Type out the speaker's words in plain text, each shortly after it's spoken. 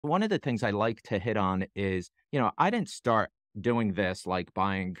One of the things I like to hit on is, I didn't start doing this like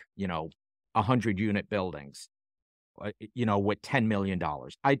buying, 100-unit buildings, with $10 million.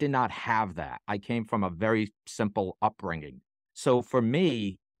 I did not have that. I came from a very simple upbringing. So for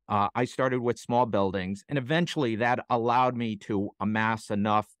me, I started with small buildings, and eventually that allowed me to amass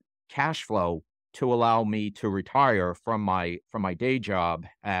enough cash flow to allow me to retire from my day job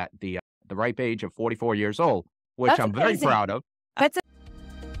at the ripe age of 44 years old, which That's I'm very amazing. proud of. That's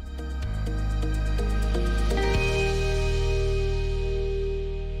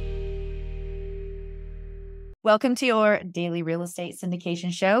Welcome to your daily real estate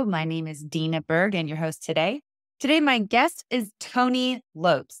syndication show. My name is Dina Berg and your host today. Today, my guest is Tony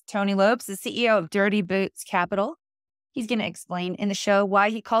Lopes. Tony Lopes is CEO of Dirty Boots Capital. He's going to explain in the show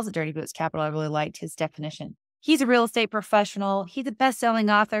why he calls it Dirty Boots Capital. I really liked his definition. He's a real estate professional. He's a best-selling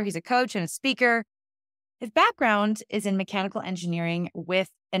author. He's a coach and a speaker. His background is in mechanical engineering with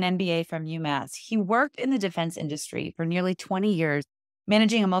an MBA from UMass. He worked in the defense industry for nearly 20 years,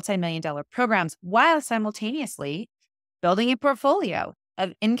 managing a multi-million-dollar programs while simultaneously building a portfolio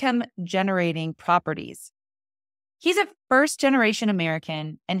of income-generating properties. He's a first-generation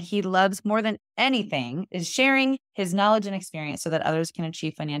American, and he loves more than anything is sharing his knowledge and experience so that others can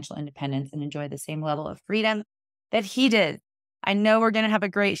achieve financial independence and enjoy the same level of freedom that he did. I know we're going to have a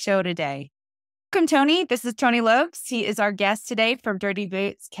great show today. Welcome, Tony. This is Tony Lopes. He is our guest today from Dirty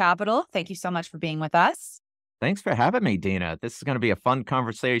Boots Capital. Thank you so much for being with us. Thanks for having me, Dina. This is going to be a fun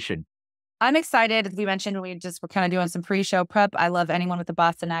conversation. I'm excited. As we mentioned, we just were kind of doing some pre-show prep. I love anyone with a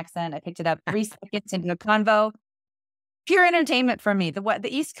Boston accent. I picked it up 3 seconds into a convo. Pure entertainment for me. The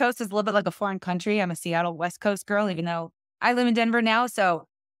East Coast is a little bit like a foreign country. I'm a Seattle West Coast girl, even though I live in Denver now. So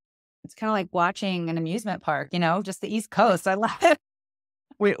it's kind of like watching an amusement park, just the East Coast. I love it.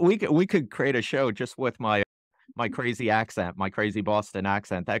 We could create a show just with my crazy accent, my crazy Boston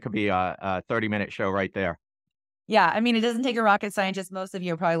accent. That could be a 30-minute show right there. Yeah, I mean, it doesn't take a rocket scientist. Most of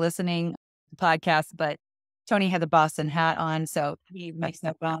you are probably listening to podcasts, but Tony had the Boston hat on, so he makes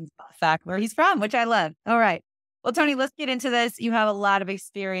no bones about the fact where he's from, which I love. All right. Well, Tony, let's get into this. You have a lot of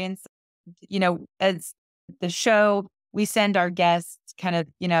experience. As the show, we send our guests kind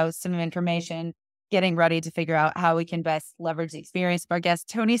of, some information, getting ready to figure out how we can best leverage the experience of our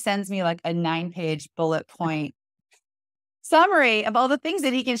guests. Tony sends me like a 9-page bullet point summary of all the things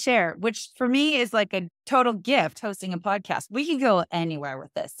that he can share, which for me is like a total gift hosting a podcast. We can go anywhere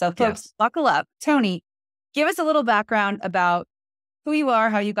with this. So folks, Yes. buckle up. Tony, give us a little background about who you are,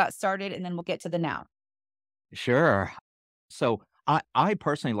 how you got started, and then we'll get to the now. Sure. So I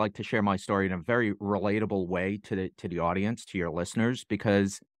personally like to share my story in a very relatable way to the audience, to your listeners,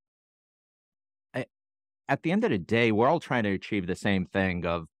 because I, at the end of the day, we're all trying to achieve the same thing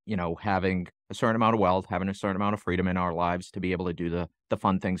of, having a certain amount of wealth, having a certain amount of freedom in our lives to be able to do the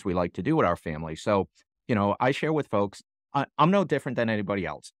fun things we like to do with our family. So, I share with folks, I'm no different than anybody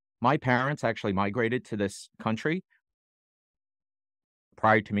else. My parents actually migrated to this country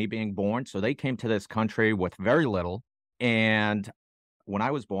prior to me being born. So they came to this country with very little. And when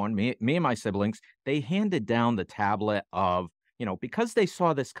I was born, me and my siblings, they handed down the tablet of, because they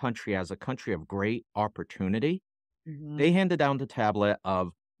saw this country as a country of great opportunity, Mhm. they handed down the tablet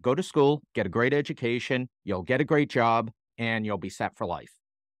of go to school, get a great education, you'll get a great job, and you'll be set for life.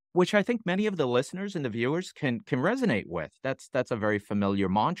 Which I think many of the listeners and the viewers can resonate with. That's a very familiar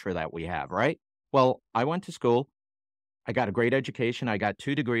mantra that we have, right? Well, I went to school, I got a great education, I got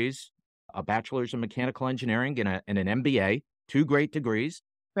 2 degrees, a bachelor's in mechanical engineering and an MBA, 2 great degrees.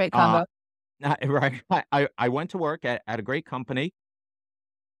 Great Uh, combo. right. I went to work at a great company,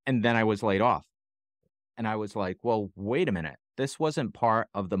 and then I was laid off. And I was like, well, wait a minute. This wasn't part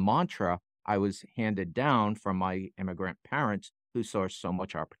of the mantra I was handed down from my immigrant parents who saw so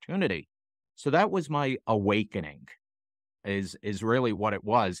much opportunity. So that was my awakening is really what it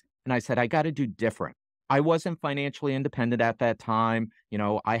was. And I said, I got to do different. I wasn't financially independent at that time.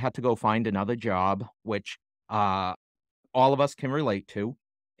 I had to go find another job, which uh, all of us can relate to.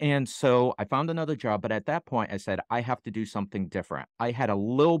 And so I found another job, but at that point I said, I have to do something different. I had a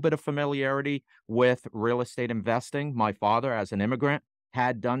little bit of familiarity with real estate investing. My father, as an immigrant,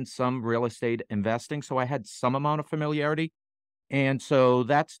 had done some real estate investing, so I had some amount of familiarity. And so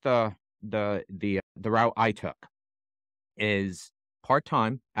that's the route I took is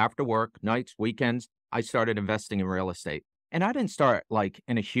part-time, after work, nights, weekends, I started investing in real estate. And I didn't start like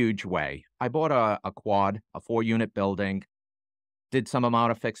in a huge way. I bought a quad, a 4-unit building, did some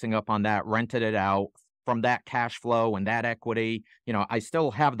amount of fixing up on that, rented it out. From that cash flow and that equity, I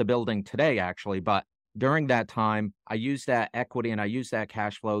still have the building today, actually, but during that time, I used that equity and I used that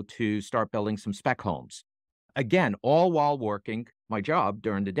cash flow to start building some spec homes. Again, all while working my job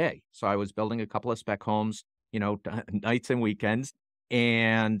during the day. So I was building a couple of spec homes, nights and weekends.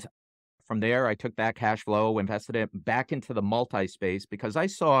 And from there, I took that cash flow, invested it back into the multi space because I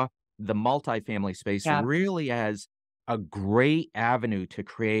saw the multifamily space Yeah. really as a great avenue to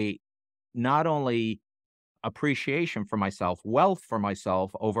create not only appreciation for myself, wealth for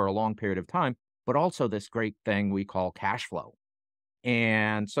myself over a long period of time, but also this great thing we call cash flow.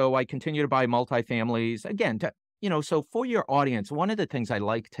 And so I continue to buy multifamilies again so for your audience, one of the things I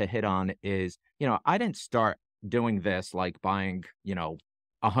like to hit on is, I didn't start doing this like buying,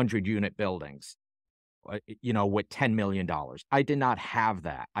 100-unit buildings, with $10 million. I did not have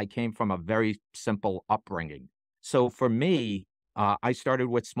that. I came from a very simple upbringing. So for me, I started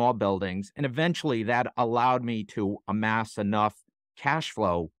with small buildings, and eventually that allowed me to amass enough cash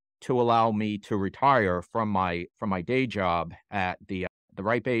flow to allow me to retire from my day job at the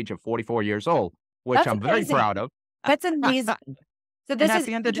ripe age of 44 years old, which That's I'm very amazing. proud of. That's amazing. So And this at is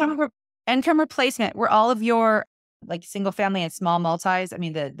the end of the income replacement. Were all of your like single family and small multis? I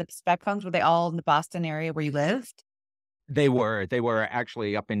mean, the spec homes, were they all in the Boston area where you lived? they were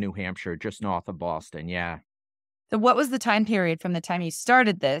actually up in New Hampshire, just north of Boston. Yeah. So what was the time period from the time you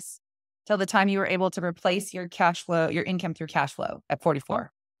started this till the time you were able to replace your cash flow, your income through cash flow at About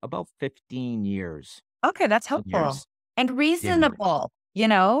 44? about 15 years. Okay, that's 15 helpful years. and Yeah. reasonable, you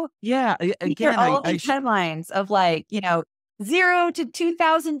know? Yeah, You hear again, all these headlines of like, 0 to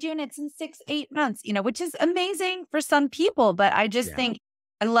 2,000 units in 6, 8 months, which is amazing for some people. But I just yeah. think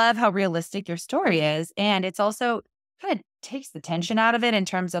I love how realistic your story is. And it's also kind of takes the tension out of it in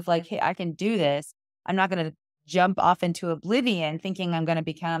terms of like, hey, I can do this. I'm not going to jump off into oblivion thinking I'm going to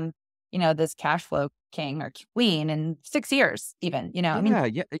become, this cash flow king or queen in 6 years, even, I mean, Yeah,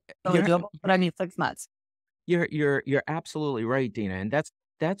 yeah, totally you're doable, but I mean, 6 months. you're absolutely right, Dina, and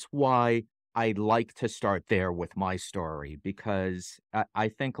that's why I like to start there with my story because I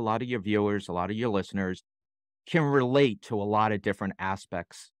think a lot of your viewers, a lot of your listeners can relate to a lot of different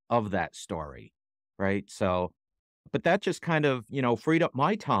aspects of that story, right? So, but that just kind of, freed up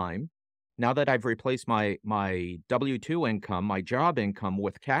my time now that I've replaced my W-2 income, my job income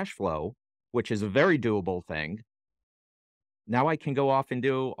with cash flow, which is a very doable thing. Now I can go off and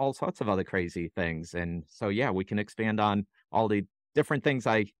do all sorts of other crazy things, and so, yeah, we can expand on all the different things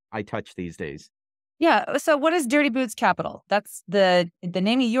I touch these days. Yeah. So what is Dirty Boots Capital? That's the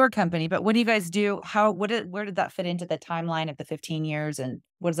name of your company, but what do you guys do? Where did that fit into the timeline of the 15 years and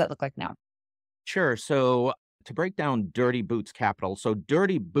what does that look like now? Sure, so to break down Dirty Boots Capital, so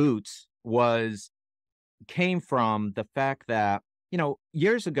Dirty Boots was came from the fact that,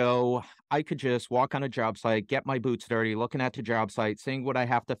 years ago, I could just walk on a job site, get my boots dirty, looking at the job site, seeing what I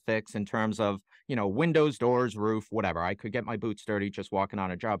have to fix in terms of, windows, doors, roof, whatever. I could get my boots dirty just walking on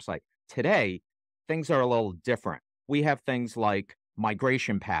a job site. Today, things are a little different. We have things like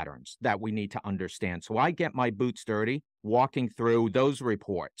migration patterns that we need to understand. So I get my boots dirty walking through those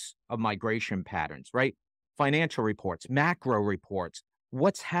reports of migration patterns, right? Financial reports, macro reports,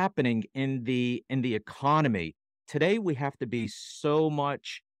 what's happening in the economy. Today we have to be so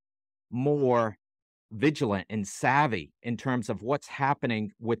much more vigilant and savvy in terms of what's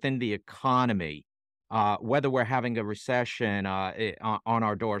happening within the economy, whether we're having a recession on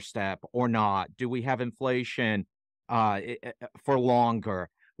our doorstep or not. Do we have inflation for longer?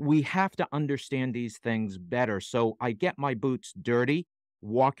 We have to understand these things better. So I get my boots dirty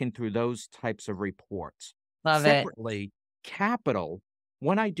walking through those types of reports. Love it. Separately, capital,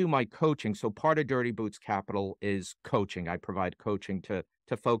 when I do my coaching, so part of Dirty Boots Capital is coaching. I provide coaching to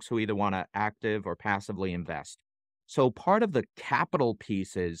folks who either want to active or passively invest. So part of the capital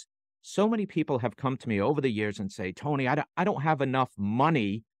piece is so many people have come to me over the years and say, Tony, I don't have enough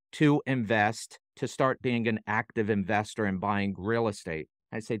money to invest to start being an active investor and buying real estate.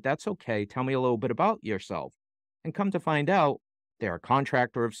 I say, that's okay. Tell me a little bit about yourself. And come to find out, they're a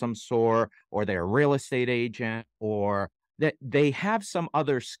contractor of some sort, or they're a real estate agent, or that they have some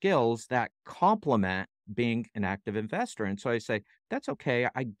other skills that complement being an active investor. And so I say, that's okay.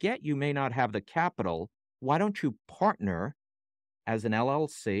 I get you may not have the capital. Why don't you partner as an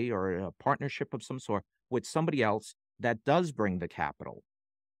LLC or a partnership of some sort with somebody else that does bring the capital,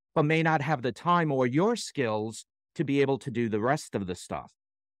 but may not have the time or your skills to be able to do the rest of the stuff.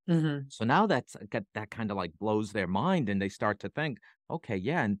 Hmm. So now that kind of like blows their mind and they start to think, okay,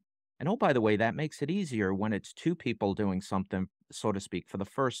 yeah, and oh, by the way, that makes it easier when it's two people doing something, so to speak, for the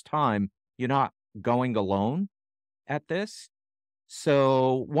first time. You're not going alone at this.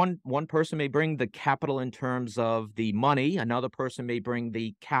 So one person may bring the capital in terms of the money, another person may bring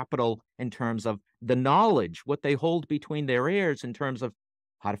the capital in terms of the knowledge, what they hold between their ears in terms of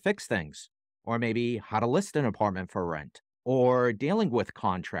how to fix things, or maybe how to list an apartment for rent. or dealing with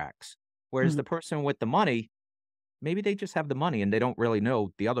contracts. Whereas Mhm. the person with the money, maybe they just have the money and they don't really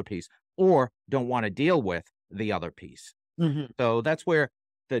know the other piece or don't want to deal with the other piece. Mhm. So that's where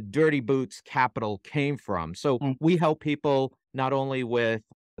the Dirty Boots Capital came from. So Mm. we help people not only with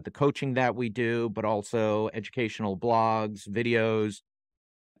the coaching that we do, but also educational blogs, videos,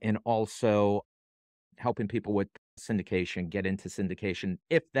 and also helping people with syndication, get into syndication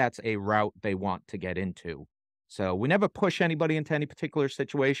if that's a route they want to get into. So we never push anybody into any particular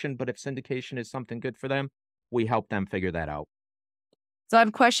situation, but if syndication is something good for them, we help them figure that out. So I have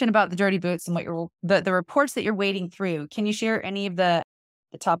a question about the dirty boots and what the reports that you're wading through. Can you share any of the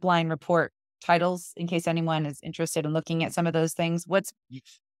top line report titles in case anyone is interested in looking at some of those things?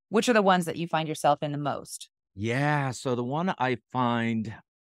 Which are the ones that you find yourself in the most? Yeah, so the one I find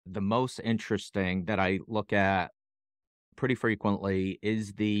the most interesting that I look at pretty frequently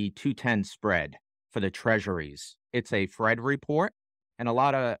is the 210 spread for the treasuries. It's a Fred report, and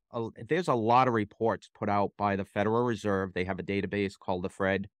there's a lot of reports put out by the Federal Reserve. They have a database called the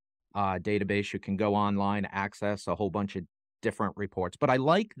Fred database. You can go online, access a whole bunch of different reports. But I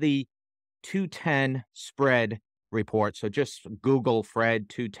like the 210 spread report. So just Google Fred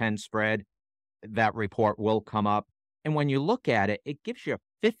 210 spread. That report will come up. And when you look at it, it gives you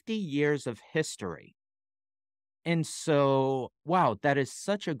 50 years of history. And so, wow, that is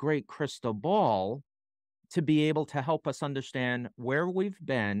such a great crystal ball to be able to help us understand where we've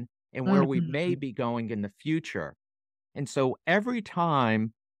been and where we may Mhm. be going in the future. And so every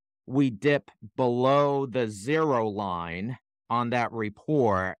time we dip below the zero line on that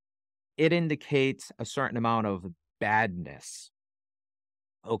report, it indicates a certain amount of badness.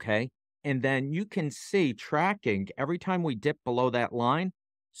 Okay. And then you can see tracking every time we dip below that line,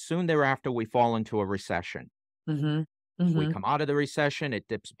 soon thereafter, we fall into a recession. Mhm. We Mhm. come out of the recession, it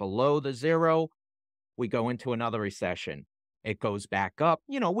dips below the zero, we go into another recession. It goes back up.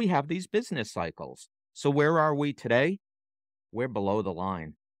 We have these business cycles. So where are we today? We're below the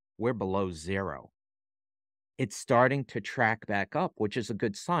line. We're below zero. It's starting to track back up, which is a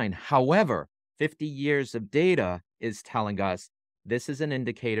good sign. However, 50 years of data is telling us this is an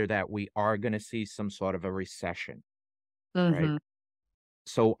indicator that we are going to see some sort of a recession, right? Mhm.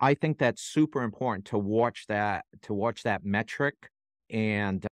 So I think that's super important to watch that metric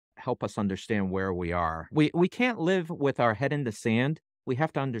and help us understand where we are. We can't live with our head in the sand. We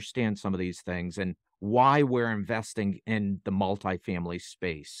have to understand some of these things and why we're investing in the multifamily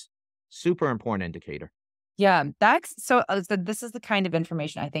space. Super important indicator. Yeah, so this is the kind of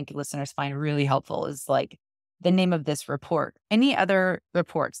information I think listeners find really helpful is like the name of this report. Any other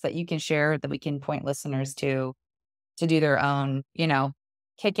reports that you can share that we can point listeners to do their own,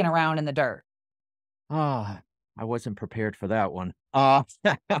 kicking around in the dirt? Ah, I wasn't prepared for that one.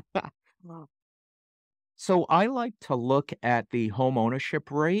 So I like to look at the home ownership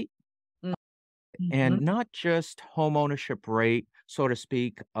rate. And Mhm. not just homeownership rate, so to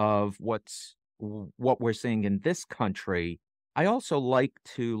speak, of what we're seeing in this country. I also like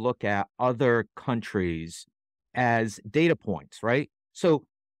to look at other countries as data points, right? So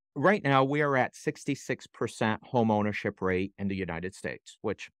right now we are at 66% homeownership rate in the United States,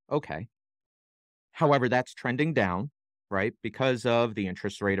 which okay. However, that's trending down, right? Because of the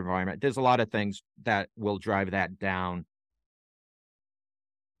interest rate environment. There's a lot of things that will drive that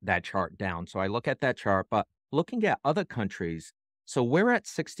chart down. So I look at that chart, but looking at other countries, so we're at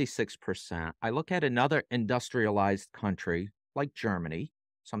 66%. I look at another industrialized country like Germany.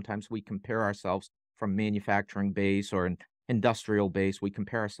 Sometimes we compare ourselves from manufacturing base or an industrial base. We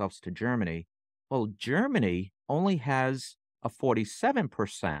compare ourselves to Germany. Well, Germany only has a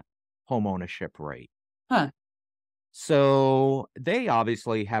 47% home ownership rate. Huh. So they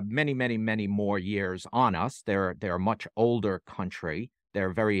obviously have many, many, many more years on us. They're a much older country. They're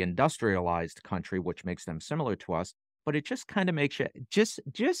a very industrialized country, which makes them similar to us. But it just kind of makes you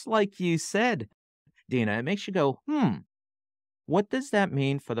just like you said, Dina, it makes you go, what does that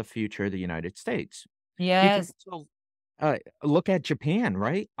mean for the future of the United States? You can Yes. also look at Japan,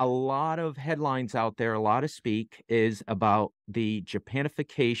 right? A lot of headlines out there, a lot of speak is about the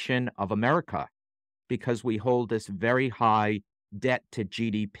Japanification of America because we hold this very high debt to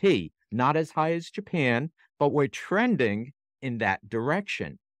GDP, not as high as Japan, but we're trending in that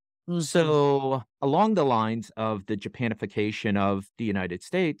direction. Mhm. So, along the lines of the Japanification of the United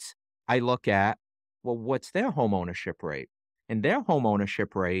States, I look at, well, what's their home ownership rate? And their home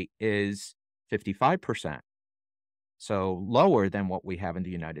ownership rate is 55%. So, lower than what we have in the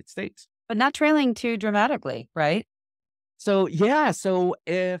United States. But not trailing too dramatically, right? So, yeah, so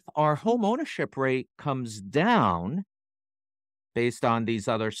if our home ownership rate comes down, based on these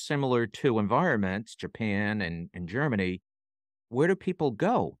other similar 2 environments, Japan and Germany, where do people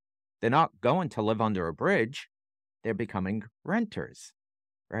go? They're not going to live under a bridge. They're becoming renters,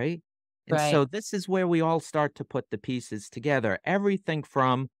 right? And Right. so this is where we all start to put the pieces together. Everything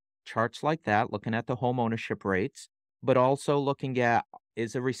from charts like that, looking at the home ownership rates, but also looking at,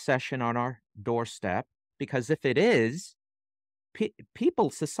 is a recession on our doorstep? Because if it is, people,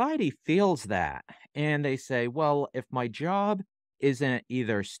 society feels that. And they say, well, if my job isn't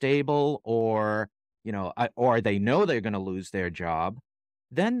either stable or, or they know they're going to lose their job,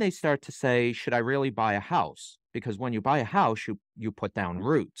 then they start to say, should I really buy a house? Because when you buy a house, you put down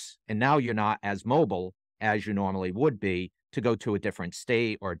roots, and now you're not as mobile as you normally would be to go to a different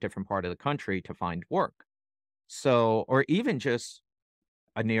state or a different part of the country to find work. So, or even just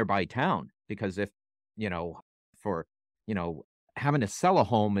a nearby town, because if, you know, for, you know, having to sell a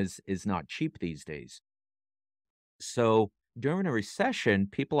home is not cheap these days. So during a recession,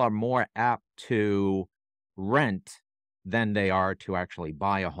 people are more apt to rent than they are to actually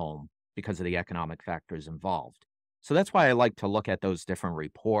buy a home because of the economic factors involved. So that's why I like to look at those different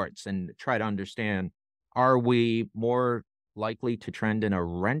reports and try to understand, are we more likely to trend in a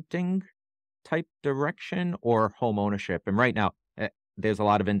renting type direction or home ownership? And right now, there's a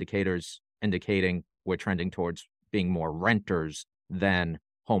lot of indicators indicating we're trending towards being more renters than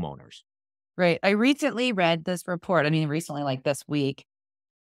homeowners. Right. I recently read this report. I mean, recently, like this week,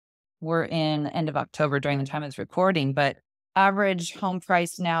 we're in end of October during the time of this recording, but average home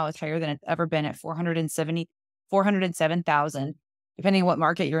price now is higher than it's ever been at 407,000. Depending on what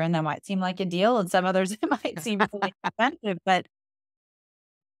market you're in, that might seem like a deal. And some others, it might seem really expensive, but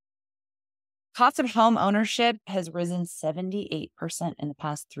cost of home ownership has risen 78% in the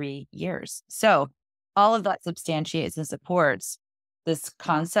past 3 years. So all of that substantiates and supports this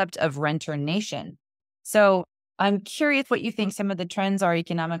concept of renter nation. So I'm curious what you think some of the trends are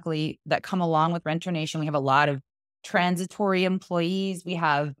economically that come along with renter nation. We have a lot of transitory employees. We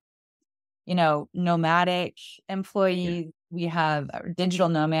have, nomadic Yeah. employees. We have digital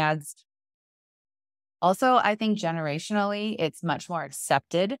nomads. Also, I think generationally, it's much more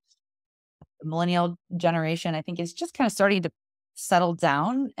accepted. The millennial generation, I think, is just kind of starting to settle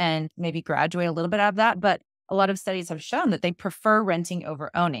down and maybe graduate a little bit out of that. But a lot of studies have shown that they prefer renting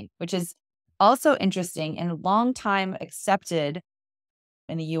over owning, which is also interesting and long time accepted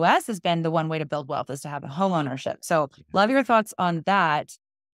in the US has been the one way to build wealth is to have a home ownership. So love your thoughts on that,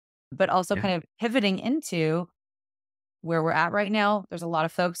 but also Yeah. kind of pivoting into where we're at right now. There's a lot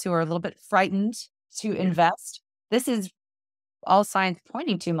of folks who are a little bit frightened to Yeah. invest. This is all signs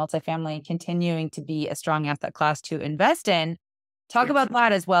pointing to multifamily continuing to be a strong asset class to invest in. Talk Yeah. about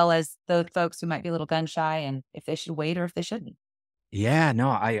that as well as the folks who might be a little gun shy and if they should wait or if they shouldn't. Yeah, no,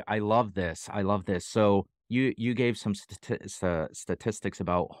 I love this. I love this. So you gave some statistics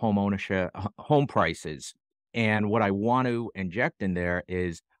about home ownership, home prices, and what I want to inject in there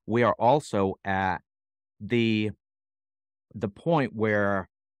is we are also at the point where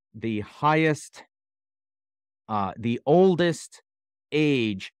the highest, the oldest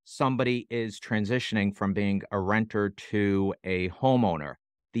age somebody is transitioning from being a renter to a homeowner.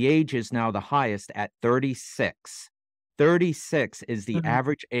 The age is now the highest at 36. 36 is the Mhm.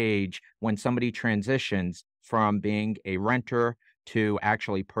 average age when somebody transitions from being a renter to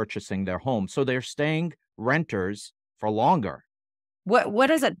actually purchasing their home. So they're staying renters for longer. What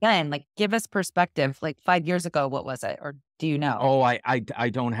has it been? Like, give us perspective. Like 5 years ago, what was it? Or do you know? Oh, I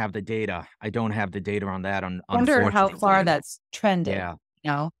don't have the data. I don't have the data on that, Wonder how far unfortunately. that's trended, Yeah.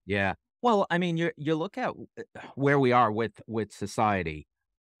 you know? Yeah. Well, I mean, you look at where we are with society,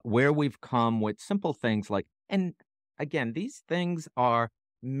 where we've come with simple things like, and again, these things are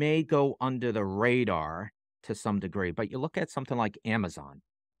may go under the radar to some degree, but you look at something like Amazon,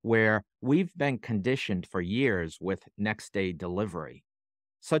 where we've been conditioned for years with next day delivery,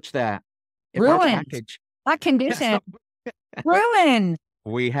 such that if our Ruined. package, That yes, condition, so ruined.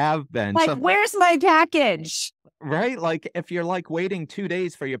 we have been. Like, So where's my package? right? Like, if you're, like, waiting 2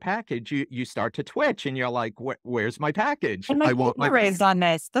 days for your package, you start to twitch, and you're like, Where's my package? And my I kids want my" were raised on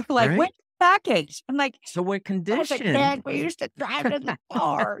this. They're like, "Where's right? the package?" I'm like, So we're "As a conditioned. kid, we used to drive to the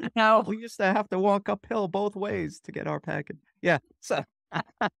store, you know?" We used to have to walk uphill both ways to get our package. Yeah, so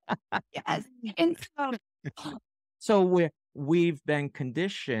Yes. And so so we've been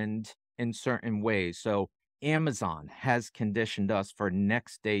conditioned in certain ways. So Amazon has conditioned us for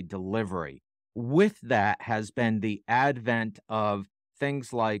next day delivery. With that has been the advent of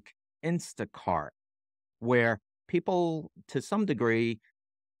things like Instacart, where people, to some degree,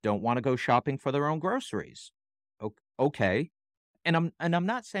 don't wanna go shopping for their own groceries. Okay, and I'm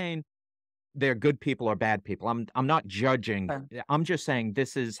not saying they're good people or bad people. I'm not judging. I'm just saying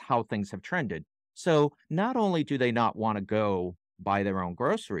this is how things have trended. So, not only do they not wanna go buy their own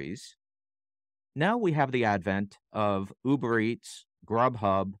groceries. Now we have the advent of Uber Eats,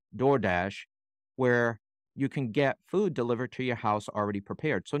 Grubhub, DoorDash, where you can get food delivered to your house already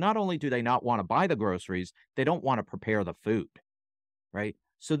prepared. So not only do they not want to buy the groceries, they don't want to prepare the food, right?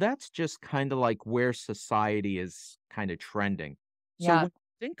 So that's just kind of like where society is kind of trending. So Yeah. when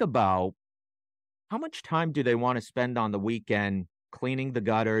you think about how much time do they want to spend on the weekend cleaning the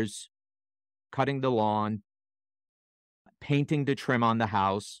gutters, cutting the lawn, painting the trim on the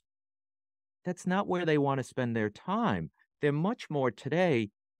house, that's not where they want to spend their time. They're much more today.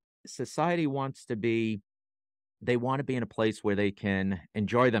 Society wants to be, they want to be in a place where they can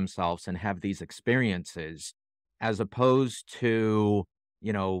enjoy themselves and have these experiences as opposed to,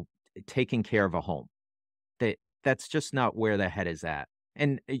 you know, taking care of a home. That's just not where the head is at.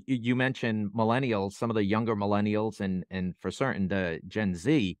 And you mentioned millennials, some of the younger millennials and for certain the Gen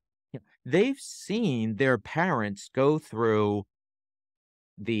Z, they've seen their parents go through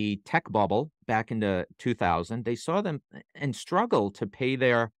the tech bubble back into 2000. They saw them and struggle to pay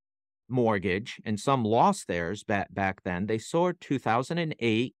their mortgage, and some lost theirs back then. They saw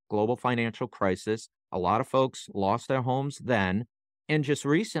 2008 global financial crisis. A lot of folks lost their homes then. And just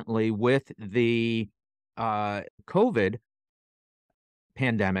recently with the COVID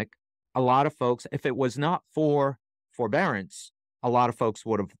pandemic, a lot of folks, if it was not for forbearance, a lot of folks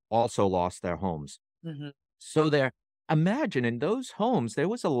would have also lost their homes. Hmm. So there, imagine in those homes, there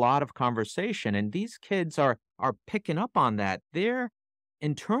was a lot of conversation, and these kids are picking up on that. They're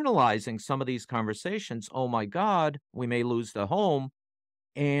internalizing some of these conversations. Oh my God, we may lose the home.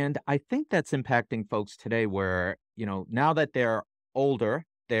 And I think that's impacting folks today where, now that they're older,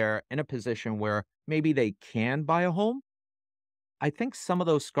 they're in a position where maybe they can buy a home. I think some of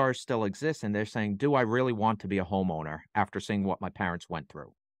those scars still exist, and they're saying, do I really want to be a homeowner after seeing what my parents went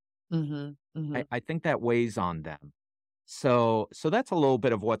through? Hmm. Hmm. I think that weighs on them. So that's a little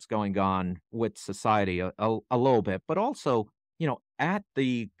bit of what's going on with society, a little bit, but also, at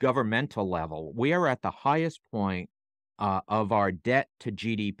the governmental level, we are at the highest point of our debt to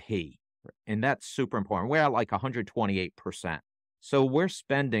GDP, and that's super important. We're at like 128%. So we're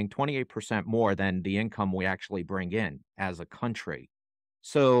spending 28% more than the income we actually bring in as a country.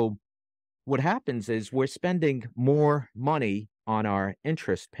 So what happens is we're spending more money on our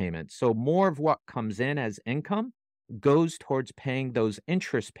interest payments. So more of what comes in as income goes towards paying those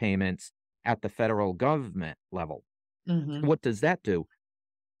interest payments at the federal government level. Hmm. What does that do?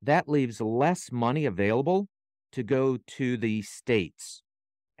 That leaves less money available to go to the states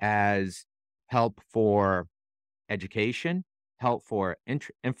as help for education, help for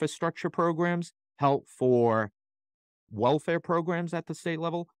infrastructure programs, help for welfare programs at the state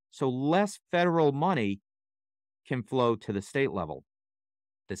level. So less federal money can flow to the state level.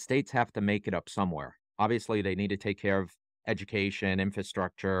 The states have to make it up somewhere. Obviously, they need to take care of education,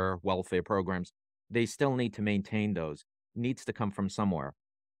 infrastructure, welfare programs. They still need to maintain those. Needs to come from somewhere.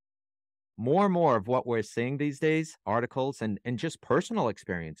 More and more of what we're seeing these days, articles and just personal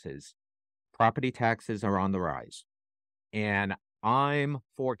experiences, property taxes are on the rise. And I'm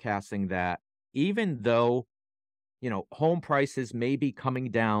forecasting that even though, home prices may be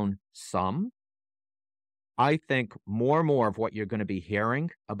coming down some, I think more and more of what you're gonna be hearing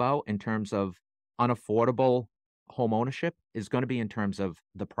about in terms of unaffordable home ownership is gonna be in terms of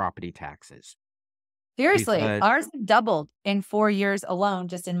the property taxes. Seriously, Because ours have doubled in 4 years alone,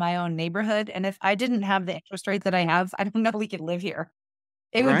 just in my own neighborhood. And if I didn't have the interest rate that I have, I don't know if we could live here.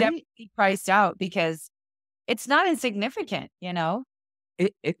 It would definitely right? be priced out because it's not insignificant, you know?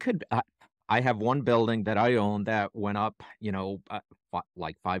 It could I have one building that I own that went up,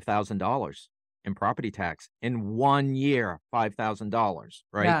 like $5,000 in property tax in 1 year, $5,000,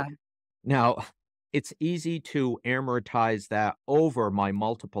 right? Yeah. Now, it's easy to amortize that over my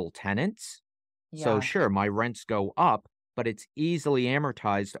multiple tenants. So Yeah. sure, my rents go up, but it's easily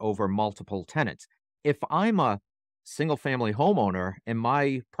amortized over multiple tenants. If I'm a single family homeowner and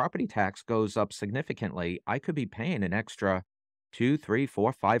my property tax goes up significantly, I could be paying an extra two, three,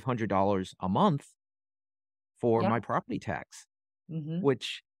 four, $500 a month for Yeah. my property tax, Hmm.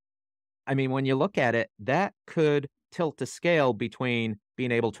 which I mean, when you look at it, that could tilt the scale between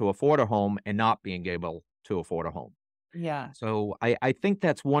being able to afford a home and not being able to afford a home. Yeah. So I think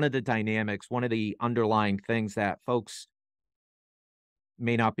that's one of the dynamics, one of the underlying things that folks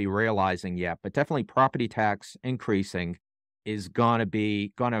may not be realizing yet, but definitely property tax increasing is gonna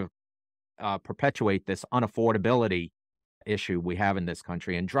perpetuate this unaffordability issue we have in this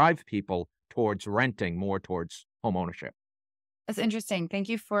country and drive people towards renting more towards homeownership. That's interesting. Thank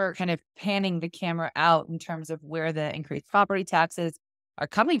you for kind of panning the camera out in terms of where the increased property taxes are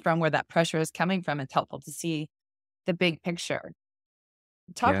coming from, where that pressure is coming from. It's helpful to see the big picture.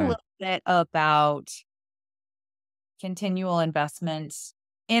 Talk a Yeah. little bit about continual investments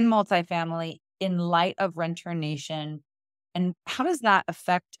in multifamily in light of renter nation, and how does that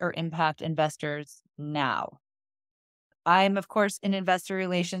affect or impact investors now? I'm, of course, in investor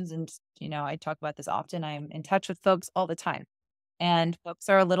relations, and I talk about this often. I'm in touch with folks all the time, and folks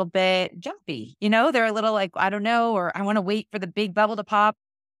are a little bit jumpy. They're a little like, I don't know, or I want to wait for the big bubble to pop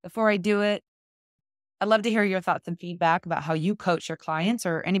before I do it. I'd love to hear your thoughts and feedback about how you coach your clients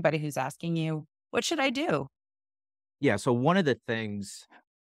or anybody who's asking you, what should I do? Yeah, so one of the things,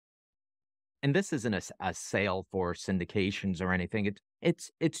 and this isn't a sale for syndications or anything,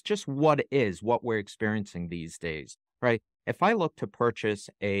 it's just what is, what we're experiencing these days, right? If I look to purchase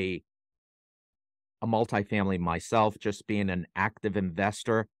a multifamily myself, just being an active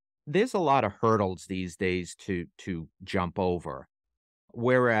investor, there's a lot of hurdles these days to jump over.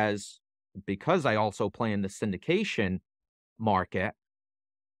 Whereas because I also play in the syndication market,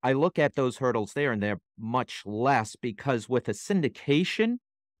 I look at those hurdles there and they're much less because with a syndication,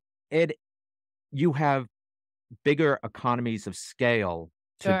 it you have bigger economies of scale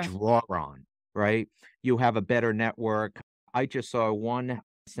to Sure. draw on, right? You have a better network. I just saw one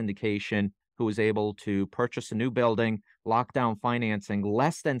syndication who was able to purchase a new building, lock down financing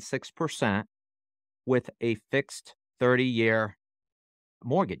less than 6% with a fixed 30-year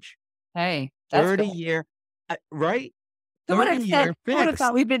mortgage. Hey, that's good. 30-year, right? Who would have said 30-year who would have thought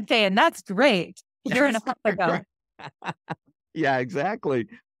fixed. we've been saying, "That's great." A year and a half ago. Right. Yeah, exactly.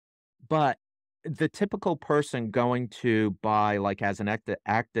 But the typical person going to buy, like as an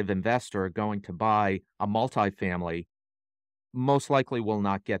active investor, going to buy a multifamily, most likely will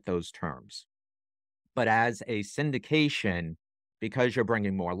not get those terms. But as a syndication, because you're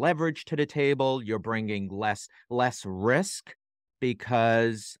bringing more leverage to the table, you're bringing less risk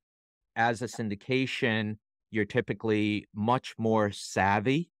because as a syndication, you're typically much more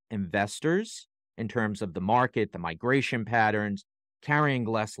savvy investors in terms of the market, the migration patterns, carrying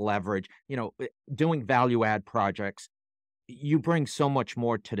less leverage, doing value add projects. You bring so much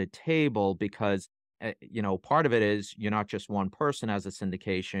more to the table because, part of it is you're not just one person as a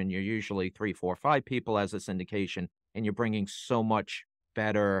syndication. You're usually three, four, five people as a syndication, and you're bringing so much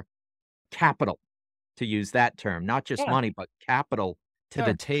better capital, to use that term, not just Yeah, money, but capital to the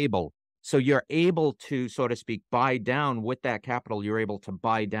sure. table. So you're able to, so to speak, buy down with that capital, you're able to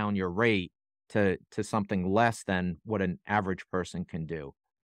buy down your rate to something less than what an average person can do.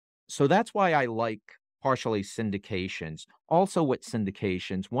 So that's why I like partially syndications. Also with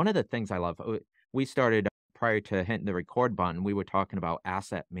syndications, one of the things I love, we started prior to hitting the record button, we were talking about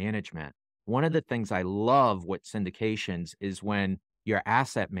asset management. One of the things I love with syndications is when your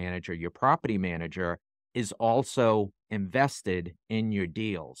asset manager, your property manager is also invested in your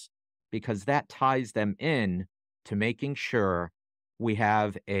deals because that ties them in to making sure we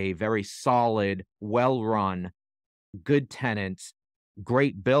have a very solid, well-run, good tenants,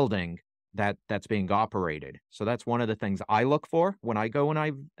 great building that's being operated. So that's one of the things I look for when I go and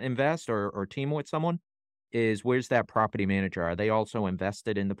I invest or team with someone is where's that property manager? Are they also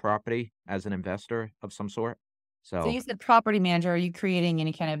invested in the property as an investor of some sort? So So you said property manager. Are you creating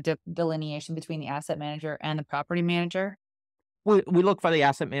any kind of delineation between the asset manager and the property manager? we look for the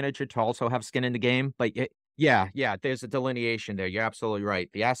asset manager to also have skin in the game, but yeah, there's a delineation there. You're absolutely right.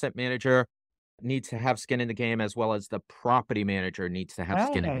 The asset manager needs to have skin in the game as well as the property manager needs to have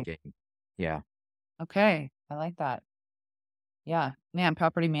skin in the Right. game. Yeah. Okay. I like that. Yeah. Man,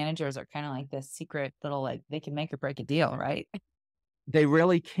 property managers are kind of like this secret little, like, they can make or break a deal, right? They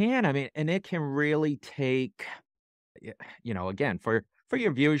really can. I mean, and it can really take, again, for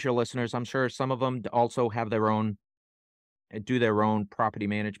your viewers, your listeners, I'm sure some of them also have their own, do their own property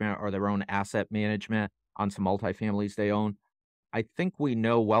management or their own asset management on some multifamilies they own. I think we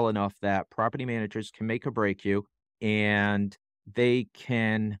know well enough that property managers can make or break you, and they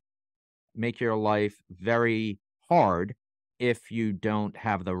can make your life very hard if you don't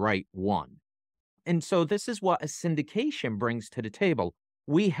have the right one. And so this is what a syndication brings to the table.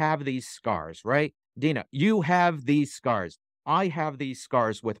 We have these scars, right? Dina, you have these scars. I have these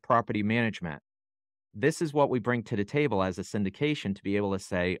scars with property management. This is what we bring to the table as a syndication to be able to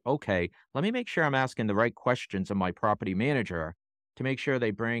say, okay, let me make sure I'm asking the right questions of my property manager to make sure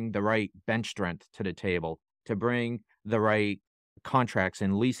they bring the right bench strength to the table, to bring the right contracts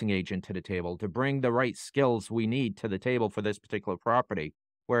and leasing agent to the table, to bring the right skills we need to the table for this particular property.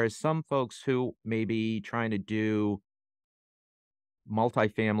 Whereas some folks who may be trying to do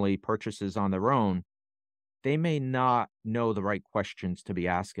multifamily purchases on their own, they may not know the right questions to be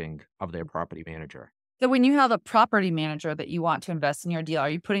asking of their property manager. So when you have a property manager that you want to invest in your deal, are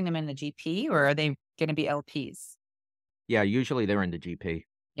you putting them in the GP or are they going to be LPs? Yeah, usually they're in the GP.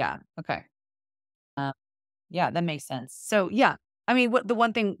 Yeah. Okay. Uh, yeah, that makes sense. So yeah, I mean, what the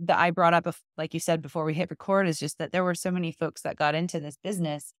one thing that I brought up, like you said before we hit record, is just that there were so many folks that got into this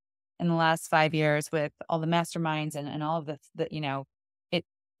business in the last 5 years with all the masterminds and all of the it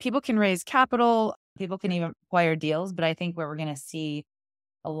people can raise capital, people can even acquire deals, but I think where we're going to see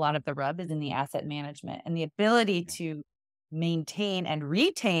a lot of the rub is in the asset management and the ability to maintain and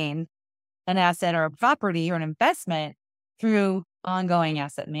retain an asset or a property or an investment through ongoing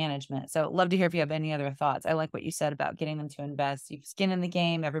asset management. So love to hear if you have any other thoughts. I like what you said about getting them to invest. You've skin in the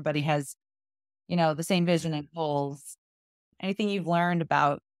game. Everybody has, the same vision and goals. Anything you've learned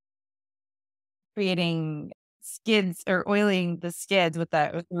about creating skids or oiling the skids with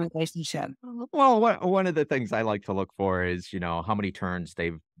the relationship? Well, one of the things I like to look for is, how many turns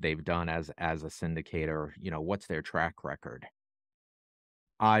they've done as a syndicator, what's their track record?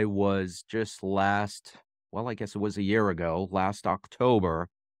 I was just I guess it was a year ago, last October,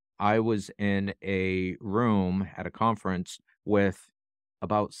 I was in a room at a conference with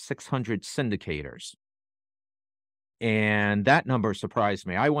about 600 syndicators. And that number surprised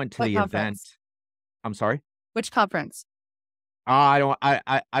me. I went to What the event. conference? I'm sorry? Which conference? I don't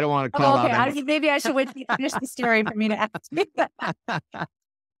wanna Oh, call okay. out any. Maybe I should wait till you finish the story for me to ask you that.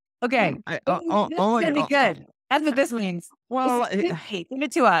 Okay. I This o o is only gonna be good. That's what this means. This well, is great. Give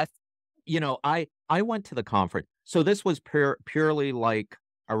it to us. I went to the conference. So this was purely like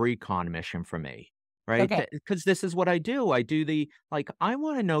a recon mission for me, right? Okay. Because this is what I do. I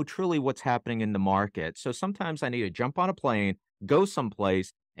wanna know truly what's happening in the market. So sometimes I need to jump on a plane, go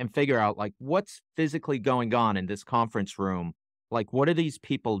someplace, and figure out, like, what's physically going on in this conference room. Like, what are these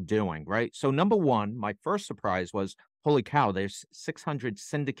people doing, right? So number 1, my first surprise was, "Holy cow, there's 600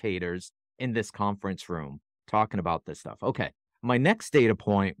 syndicators in this conference room talking about this stuff." Okay. My next data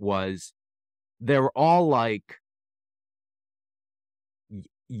point was they're all, like,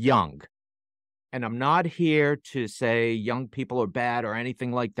 young, and I'm not here to say young people are bad or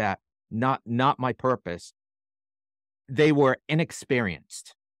anything like that. Not my purpose. They were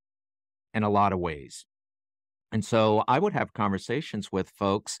inexperienced in a lot of ways, and so I would have conversations with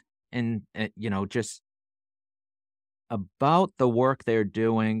folks and, just about the work they're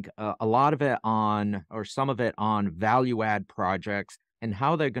doing, a lot of it on or some of it on value add projects and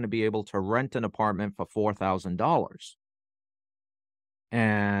how they're gonna be able to rent an apartment for $4,000.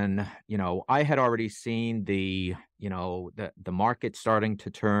 And, I had already seen the market starting to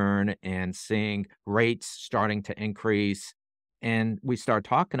turn and seeing rates starting to increase. And we start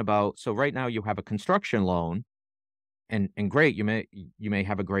talking about, so right now you have a construction loan and great, you may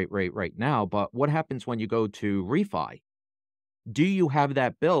have a great rate right now, but what happens when you go to refi? Do you have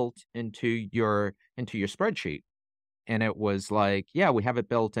that built into your spreadsheet? And it was like, yeah, we have it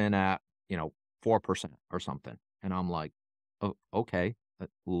built in at, 4% or something. And I'm like, oh, okay, a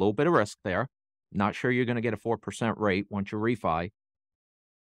little bit of risk there. Not sure you're going to get a 4% rate once you refi.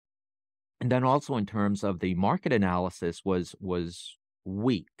 And then also in terms of the market analysis was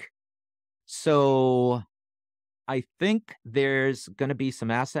weak. So I think there's going to be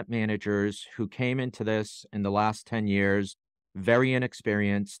some asset managers who came into this in the last 10 years, very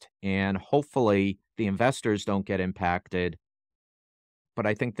inexperienced, and hopefully the investors don't get impacted. But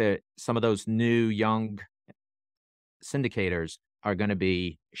I think that some of those new young syndicators are going to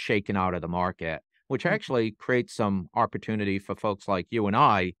be shaken out of the market, which Mm, actually creates some opportunity for folks like you and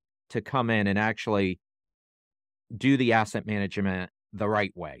I to come in and actually do the asset management the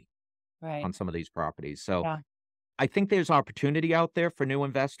right way right. on some of these properties. So Yeah. I think there's opportunity out there for new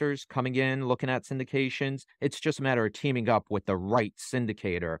investors coming in, looking at syndications. It's just a matter of teaming up with the right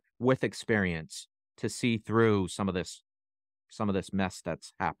syndicator with experience to see through some of this mess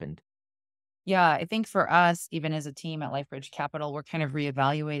that's happened. Yeah. I think for us, even as a team at LifeBridge Capital, we're kind of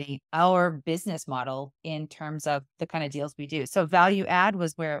reevaluating our business model in terms of the kind of deals we do. So value add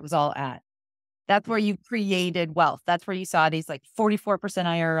was where it was all at. That's where you created wealth. That's where you saw these like 44%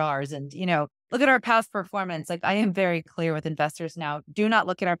 IRRs. And, look at our past performance. Like I am very clear with investors now. Do not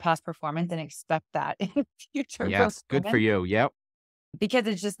look at our past performance and expect that in future Yes, good for performance you. Yep. because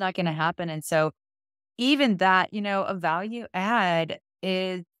it's just not going to happen. And so even that, a value add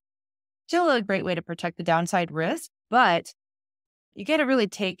is still a great way to protect the downside risk, but you got to really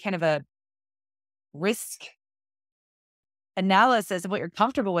take kind of a risk analysis of what you're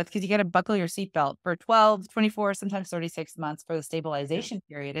comfortable with because you got to buckle your seatbelt for 12, 24, sometimes 36 months for the stabilization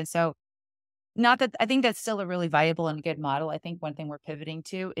period. And so, not that I think that's still a really viable and good model. I think one thing we're pivoting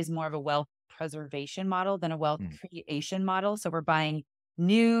to is more of a wealth preservation model than a wealth Mm. creation model. So, we're buying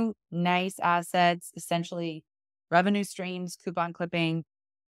new, nice assets, essentially revenue streams, coupon clipping,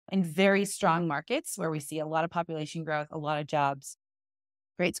 in very strong markets where we see a lot of population growth, a lot of jobs,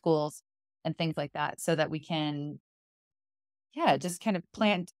 great schools, and things like that, so that we can, yeah, just kind of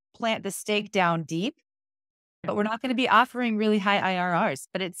plant the stake down deep. Yeah. But we're not going to be offering really high IRRs,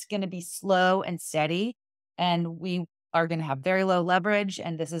 but it's going to be slow and steady. And we are going to have very low leverage.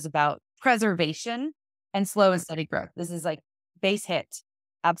 And this is about preservation and slow and steady growth. This is like base hit.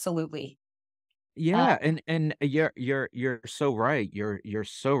 Absolutely. Uh, Yeah, and you're so right. You're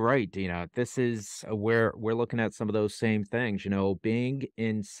so right, Dina. This is we're looking at some of those same things, being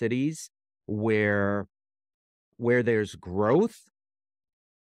in cities where there's growth,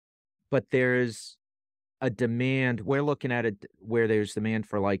 but there's a demand. We're looking at it where there's demand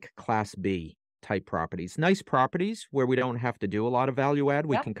for like class B type properties. Nice properties where we don't have to do a lot of value add.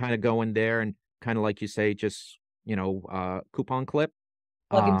 We yep. can kind of go in there and kind of like you say, just, coupon clip,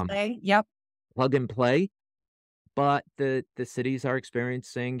 Plug and um, play. Yep. plug and play. But the cities are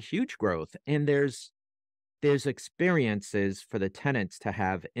experiencing huge growth, and there's experiences for the tenants to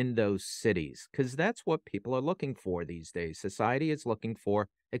have in those cities because that's what people are looking for these days. Society is looking for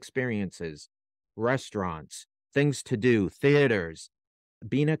experiences, restaurants, things to do, theaters,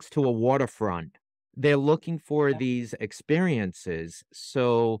 be next to a waterfront. They're looking for Yep. these experiences.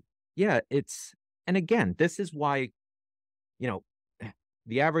 So, yeah, and again, this is why, you know,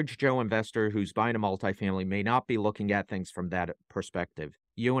 the average Joe investor who's buying a multifamily may not be looking at things from that perspective.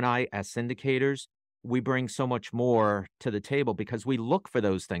 You and I, as syndicators, we bring so much more to the table because we look for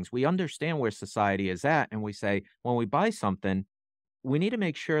those things. We understand where society is at, and we say, when we buy something, we need to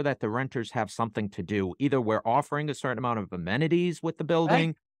make sure that the renters have something to do. Either we're offering a certain amount of amenities with the Right.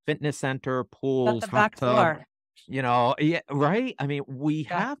 building, fitness center, Got pools, the hot back tub, door. yeah, right? I mean, we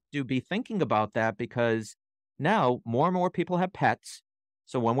Yeah. have to be thinking about that because now more and more people have pets.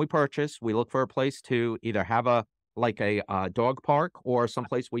 So when we purchase, we look for a place to either have a dog park or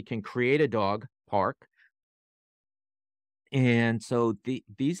someplace we can create a dog park. And so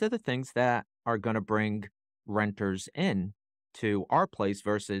these are the things that are going to bring renters in to our place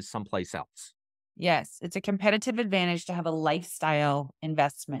versus someplace else. Yes. It's a competitive advantage to have a lifestyle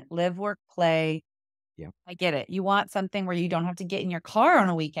investment. Live, work, play. Yeah. I get it. You want something where you don't have to get in your car on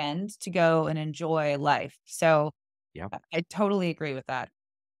a weekend to go and enjoy life. So Yeah. I totally agree with that.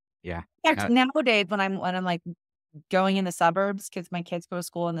 Yeah. In fact, Uh, nowadays when I'm like going in the suburbs, because my kids go to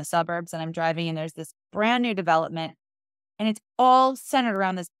school in the suburbs and I'm driving and there's this brand new development and it's all centered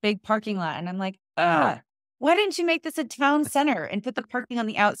around this big parking lot. And I'm like, why didn't you make this a town center and put the parking on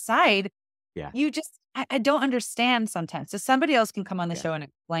the outside? yeah. I don't understand sometimes. So somebody else can come on the Yeah. show and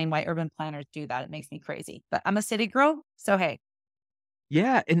explain why urban planners do that. It makes me crazy. But I'm a city girl. So hey,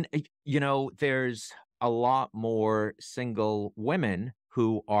 Yeah, and, there's a lot more single women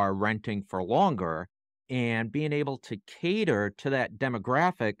who are renting for longer, and being able to cater to that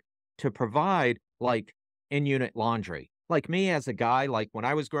demographic to provide, like, in-unit laundry. Like, me as a guy, like, when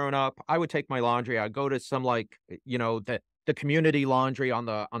I was growing up, I would take my laundry, I'd go to some, like, the community laundry on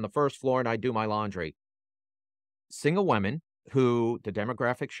the first floor, and I'd do my laundry. Single women who the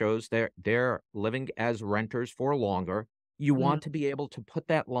demographic shows they're living as renters for longer. You mm, want to be able to put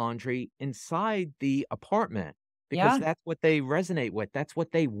that laundry inside the apartment because yeah, that's what they resonate with. That's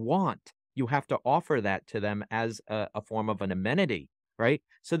what they want. You have to offer that to them as a form of an amenity, right?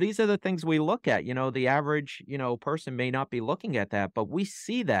 So these are the things we look at. The average, person may not be looking at that, but we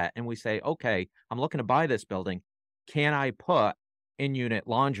see that and we say, okay, I'm looking to buy this building. Can I put in-unit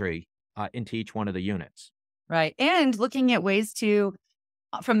laundry into each one of the units? right. And looking at ways to,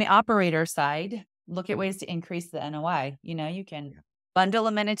 from the operator side, look at ways to increase the NOI. You can Yeah. bundle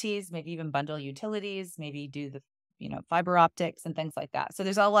amenities, maybe even bundle utilities, maybe do the, fiber optics and things like that. So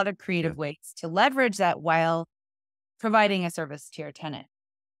there's a lot of Yeah. creative ways to leverage that while providing a service to your tenant.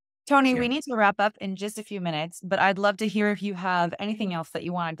 Tony, Yeah. we need to wrap up in just a few minutes, but I'd love to hear if you have anything else that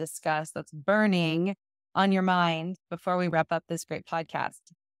you want to discuss that's burning on your mind before we wrap up this great podcast.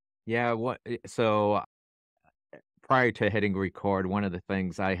 Yeah, so prior to hitting record, one of the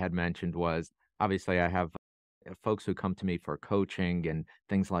things I had mentioned was obviously I have folks who come to me for coaching and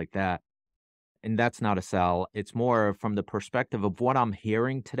things like that. And that's not a sell. It's more from the perspective of what I'm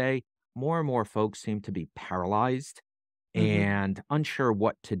hearing today. More and more folks seem to be paralyzed Mhm. and unsure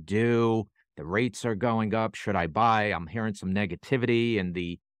what to do. The rates are going up. Should I buy? I'm hearing some negativity in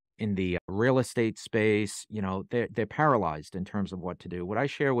the real estate space. They're paralyzed in terms of what to do. What I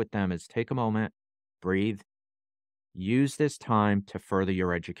share with them is take a moment, breathe, use this time to further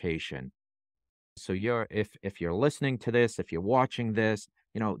your education. So if you're listening to this, if you're watching this,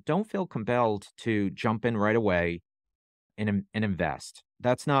 don't feel compelled to jump in right away and invest.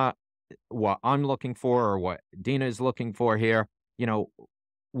 That's not what I'm looking for or what Dina is looking for here. You know,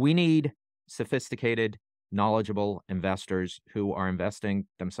 We need sophisticated, knowledgeable investors who are investing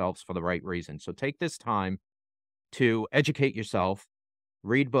themselves for the right reason. So take this time to educate yourself,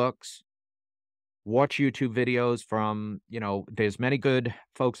 read books, watch YouTube videos from, there's many good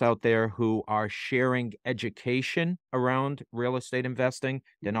folks out there who are sharing education around real estate investing.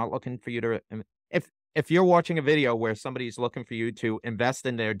 They're not looking for you to if you're watching a video where somebody's looking for you to invest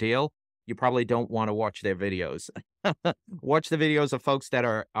in their deal, you probably don't want to watch their videos. Watch the videos of folks that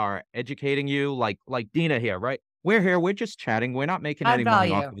are educating you, like Dina here, right? We're here, we're just chatting. We're not making Add any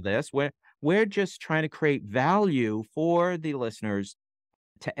money off value. of this. We're just trying to create value for the listeners,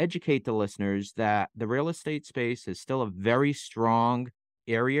 to educate the listeners that the real estate space is still a very strong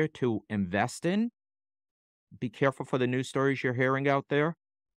area to invest in. Be careful for the news stories you're hearing out there.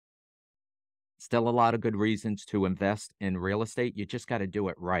 Still a lot of good reasons to invest in real estate. You just got to do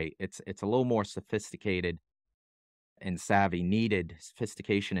it right. It's a little more sophisticated and savvy needed,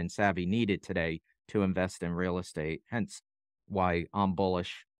 sophistication and savvy needed today to invest in real estate. Hence why I'm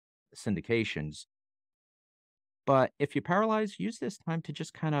bullish syndications. But if you're paralyzed, use this time to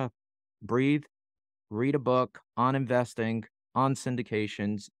just kind of breathe, read a book on investing, on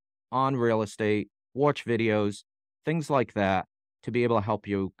syndications, on real estate, watch videos, things like that to be able to help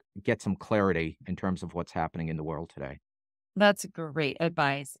you get some clarity in terms of what's happening in the world today. That's great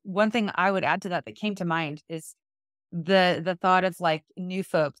advice. One thing I would add to that came to mind is the thought of like new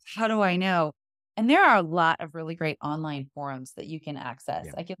folks. How do I know? And there are a lot of really great online forums that you can access.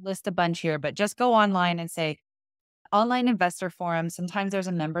 Yeah. I could list a bunch here, but just go online and say online investor forums. Sometimes there's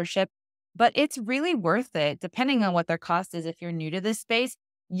a membership, but it's really worth it depending on what their cost is. If you're new to this space,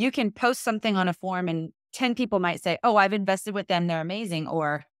 you can post something on a forum and 10 people might say, "Oh, I've invested with them. They're amazing."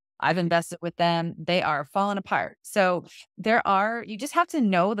 Or I've invested with them. They are falling apart. So you just have to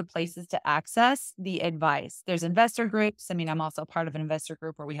know the places to access the advice. There's investor groups. I mean, I'm also part of an investor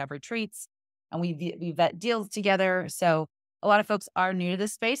group where we have retreats and we vet deals together. So a lot of folks are new to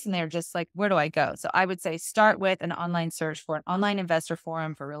this space and they're just like, where do I go? So I would say start with an online search for an online investor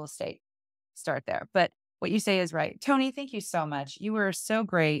forum for real estate. Start there. But what you say is right. Tony, thank you so much. You were so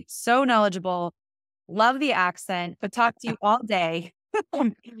great, so knowledgeable. Love the accent. Could talk to you all day.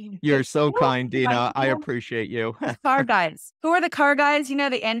 You're so kind, Like, Dina. I appreciate you. the car guys. Who are the car guys? You know,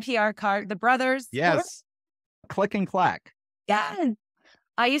 the NPR car, the brothers. Yes. Click and clack. Yeah.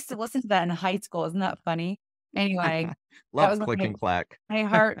 I used to listen to that in high school. Isn't that funny? Anyway, that Love was click when and clack. my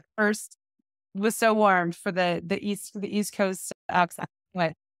heart first was so warmed for the East Coast accent.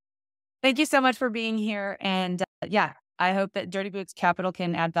 Anyway, thank you so much for being here. And yeah, I hope that Dirty Boots Capital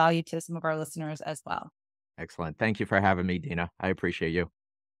can add value to some of our listeners as well. Excellent. Thank you for having me, Dina. I appreciate you.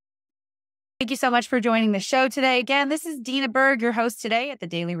 Thank you so much for joining the show today. Again, this is Dina Berg, your host today at the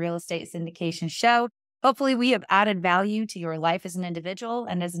Daily Real Estate Syndication Show. Hopefully, we have added value to your life as an individual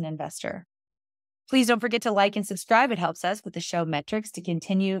and as an investor. Please don't forget to like and subscribe. It helps us with the show metrics to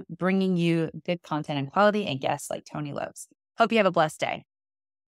continue bringing you good content and quality and guests like Tony Lopes. Hope you have a blessed day.